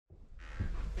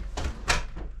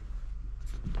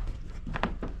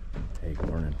Hey, good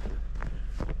morning.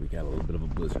 We got a little bit of a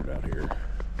blizzard out here.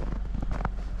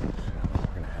 So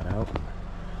we're gonna head out.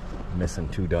 Missing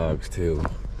 2 dogs too.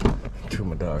 2 of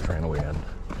my dogs ran away on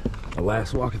the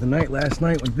last walk of the night last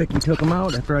night when Vicky took them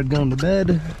out after I'd gone to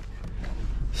bed.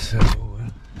 So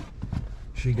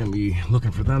she's gonna be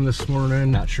looking for them this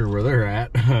morning. Not sure where they're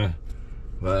at,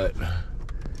 but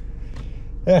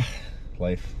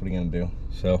life. What are you gonna do?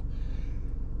 So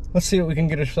let's see what we can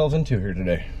get ourselves into here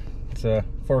today. It's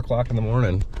 4 o'clock in the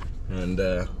morning, and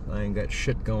I ain't got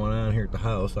shit going on here at the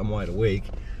house. I'm wide awake,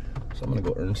 so I'm gonna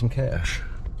go earn some cash.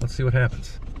 Let's see what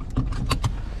happens.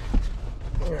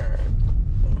 All right.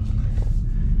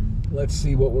 Let's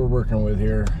see what we're working with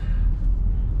here.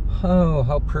 Oh,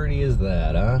 how pretty is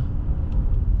that, huh?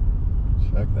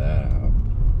 Check that out.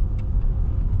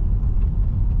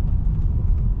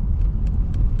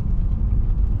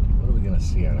 What are we gonna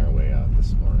see on our way out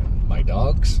this morning? My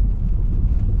dogs?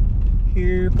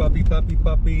 Here, puppy, puppy,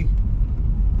 puppy.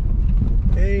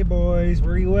 Hey, boys,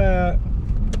 where you at?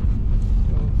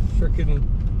 Freaking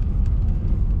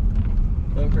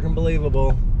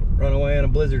unbelievable. Run away on a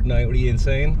blizzard night. What are you,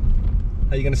 insane?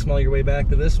 How you gonna smell your way back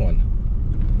to this one?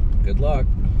 Good luck.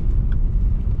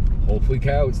 Hopefully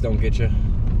coyotes don't get you.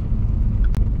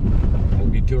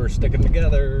 Hope you 2 are sticking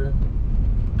together.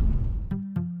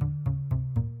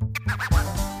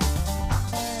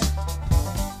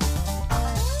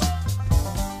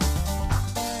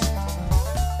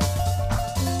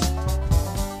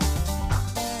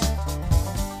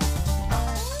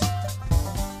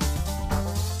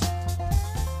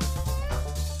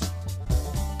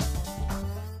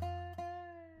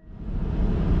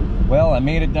 Well, I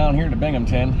made it down here to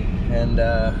Binghamton, and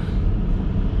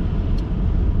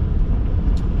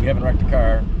we haven't wrecked a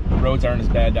car. The roads aren't as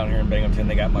bad down here in Binghamton.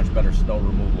 They got much better snow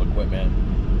removal equipment,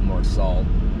 more salt,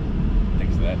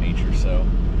 things of that nature. So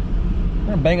we're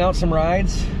gonna bang out some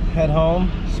rides, head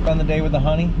home, spend the day with the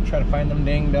honey, try to find them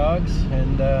dang dogs,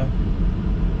 and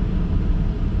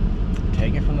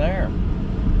take it from there.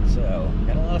 So,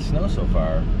 got a lot of snow so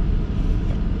far.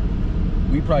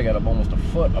 We probably got up almost a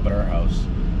foot up at our house.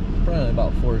 Probably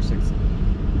about 4 to 6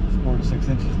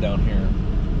 inches down here.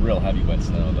 Real heavy wet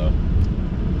snow though.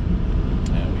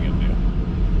 Yeah, what are we gonna do?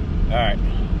 All right,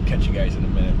 catch you guys in a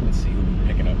minute. Let's see who we're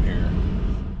picking up here.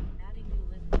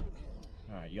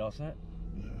 All right, you all set?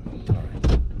 Yeah. All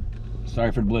right.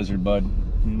 Sorry for the blizzard, bud.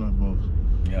 Me and my boss.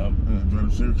 Yep.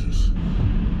 Driving Syracuse.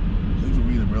 Thanks for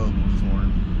being available this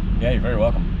morning. Yeah, you're very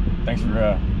welcome. Thanks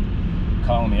for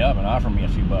calling me up and offering me a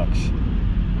few bucks.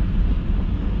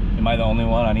 Am I the only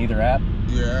one on either app?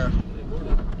 Yeah.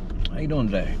 How you doing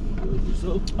today? Good.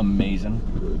 Yourself? Amazing.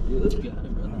 Good. Got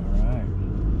it, brother. All right.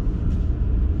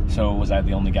 So was I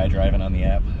the only guy driving on the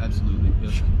app? Absolutely.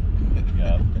 Yep.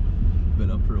 Yeah.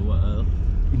 Been up for a while.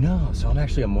 No, so I'm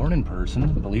actually a morning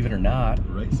person, believe it or not.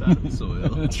 Right side of the soil.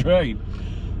 That's right.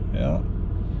 Yeah.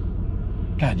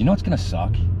 God, you know what's gonna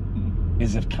suck?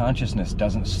 Is if consciousness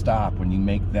doesn't stop when you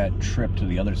make that trip to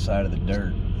the other side of the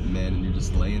dirt. Man, and you're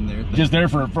just laying there. Just there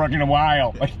for a fucking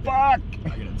while. Like, fuck! I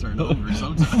gotta turn over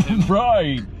sometime.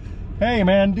 Right. Hey,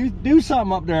 man, do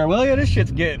something up there, will you? This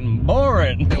shit's getting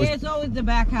boring. Yeah, it's always the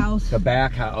back house. The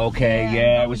back house. Okay,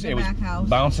 yeah, it was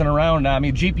bouncing around. I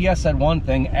mean, GPS said one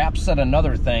thing, app said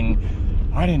another thing.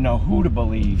 I didn't know who to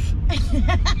believe.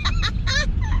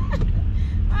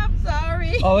 I'm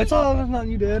sorry. Oh, it's nothing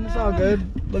you did. It's all good.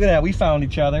 Look at that. We found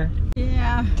each other.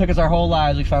 Yeah. Took us our whole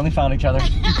lives. We finally found each other.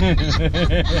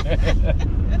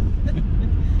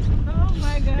 Oh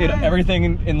my God.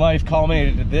 Everything in life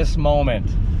culminated at this moment.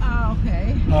 Oh,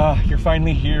 okay. You're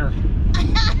finally here.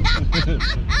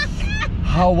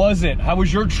 How was it? How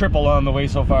was your trip along the way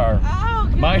so far? Oh,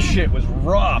 good. My shit was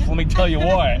rough. Let me tell you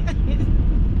what.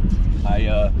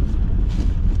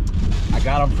 I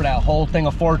got them for that whole thing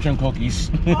of fortune cookies.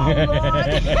 Oh, Lord.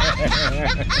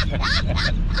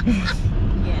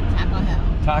 Yeah, taco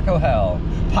hell. Taco hell.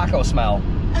 Paco smell.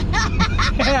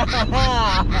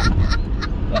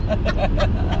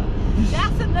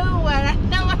 That's a new one. I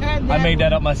never heard that. I made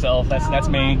that up myself. That's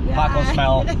me. Paco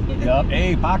smell. Yup.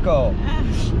 Hey, Paco.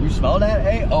 You smell that?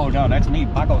 Hey. Oh no, that's me.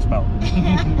 Paco smell.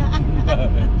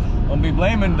 Don't be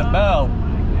blaming the bell. Oh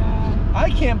my God. I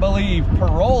can't believe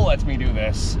parole lets me do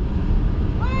this.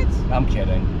 What? I'm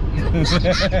kidding.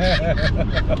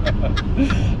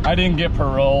 I didn't get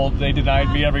paroled. They denied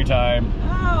me every time.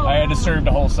 Oh. I had to serve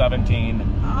the whole 17.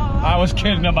 Oh, I was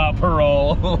kidding about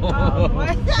parole. Oh, what? Oh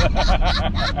my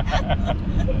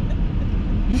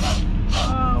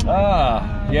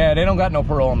God. Yeah, they don't got no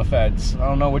parole on the feds. I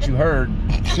don't know what you heard.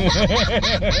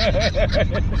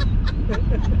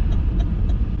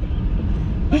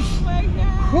 Oh my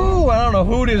God. Whew, I don't know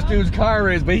know who this dude's car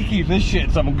is, but he keeps this shit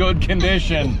in some good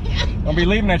condition. I'll be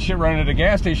leaving that shit running at the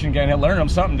gas station again. He'll learn him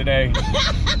something today.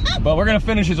 But we're gonna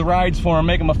finish his rides for him,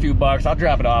 make him a few bucks. I'll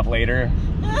drop it off later.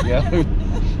 Yeah.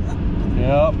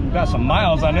 Yep. We've got some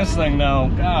miles on this thing now.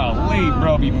 Golly,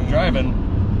 bro, you've been driving.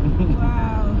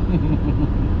 Wow.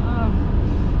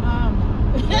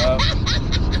 Yep.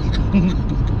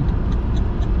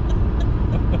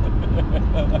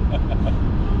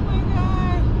 Oh my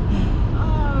God.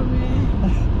 Oh man.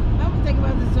 I'm gonna think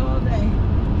about this all day.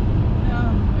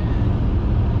 Oh man.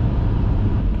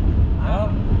 Well,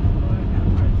 Lord have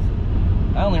mercy.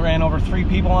 I only ran over 3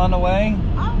 people on the way.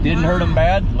 Oh, Didn't hurt them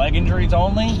bad. Leg injuries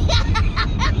only.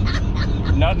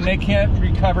 Nothing they can't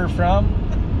recover from.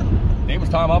 They was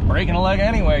talking about breaking a leg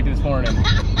anyway this morning.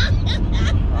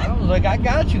 I was like, I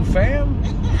got you, fam.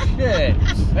 Shit,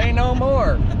 say no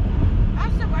more. I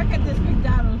should work at this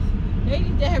McDonald's. They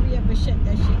need to hurry up and shut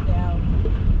that shit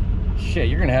down. Shit,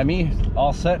 you're gonna have me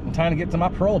all set in time to get to my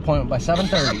parole appointment by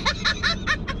 7:30.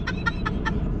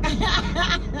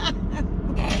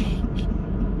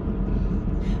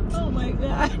 Oh my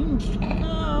God.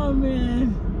 Oh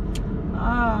man.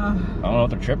 I don't know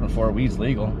what they're tripping for. Weed's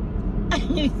legal.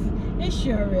 It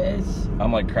sure is.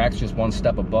 I'm like, crack's just one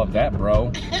step above that,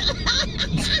 bro.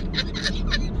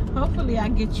 Hopefully I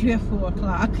get you at 4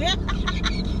 o'clock.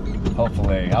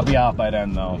 Hopefully. I'll be out by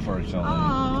then, though, unfortunately.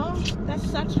 Oh, that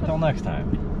sucks. Until next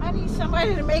time. I need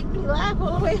somebody to make me laugh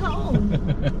all the way home.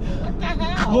 What the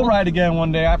hell? We'll ride again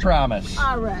one day, I promise.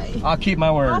 All right. I'll keep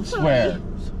my word, Hopefully. swear.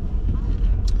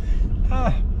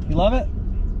 You love it?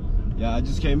 Yeah, I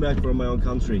just came back from my own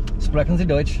country. Sprechen Sie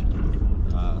Deutsch?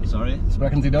 Sorry?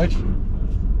 Sprechen Sie Deutsch?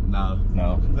 No.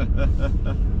 No.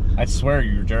 I swear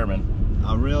you're German.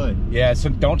 Oh, really? Yeah, so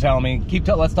don't tell me.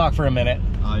 Let's talk for a minute.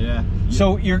 Oh, yeah.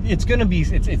 So it's gonna be,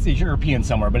 it's European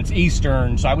somewhere, but it's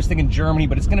Eastern. So I was thinking Germany,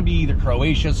 but it's gonna be either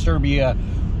Croatia, Serbia,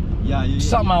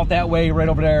 something out that way, right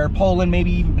over there. Poland,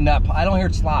 maybe even that. I don't hear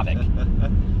it's Slavic.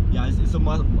 Yeah, it's a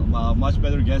much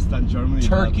better guess than Germany.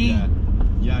 Turkey? But,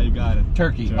 yeah, you got it.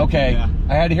 Turkey. Okay. Yeah.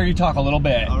 I had to hear you talk a little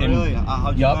bit. Oh, really?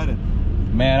 How'd you find it?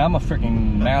 Man, I'm a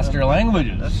freaking master of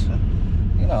languages.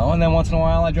 You know, and then once in a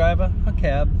while I drive a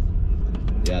cab.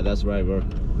 Yeah, that's right, bro.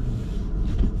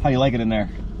 How you like it in there?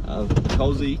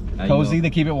 Cozy. Cozy? They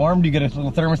keep it warm? Do you get a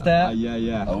little thermostat?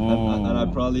 Yeah. Oh. And I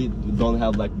probably don't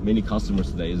have like many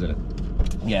customers today, isn't it?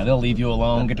 Yeah, they'll leave you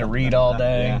alone, get to read all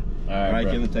day. Yeah. All right,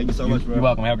 bro. Kevin, thank you so much, bro. You're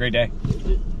welcome. Have a great day.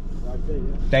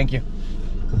 Thank you.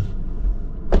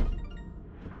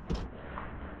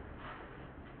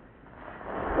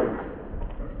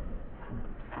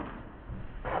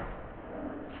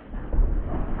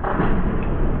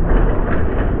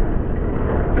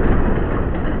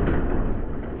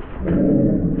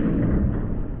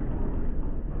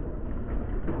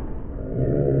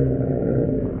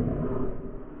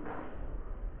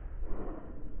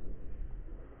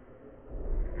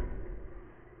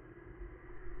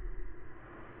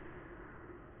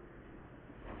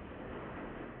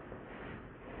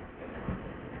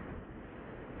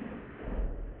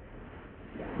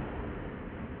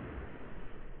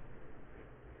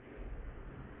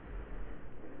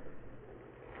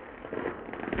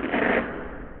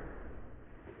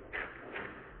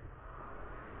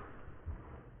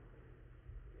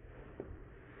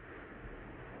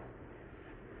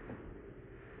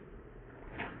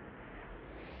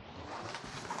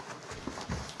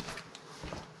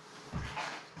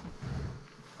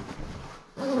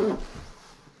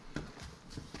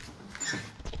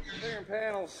 Steering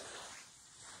panels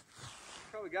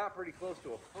probably got pretty close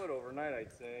to a foot overnight,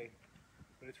 I'd say,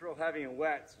 but it's real heavy and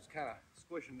wet, so it's kind of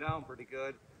squishing down pretty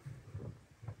good.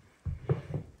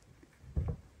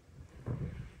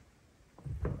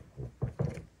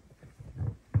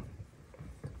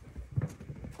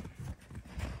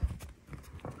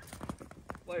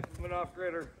 Life of an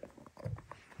off-gridder.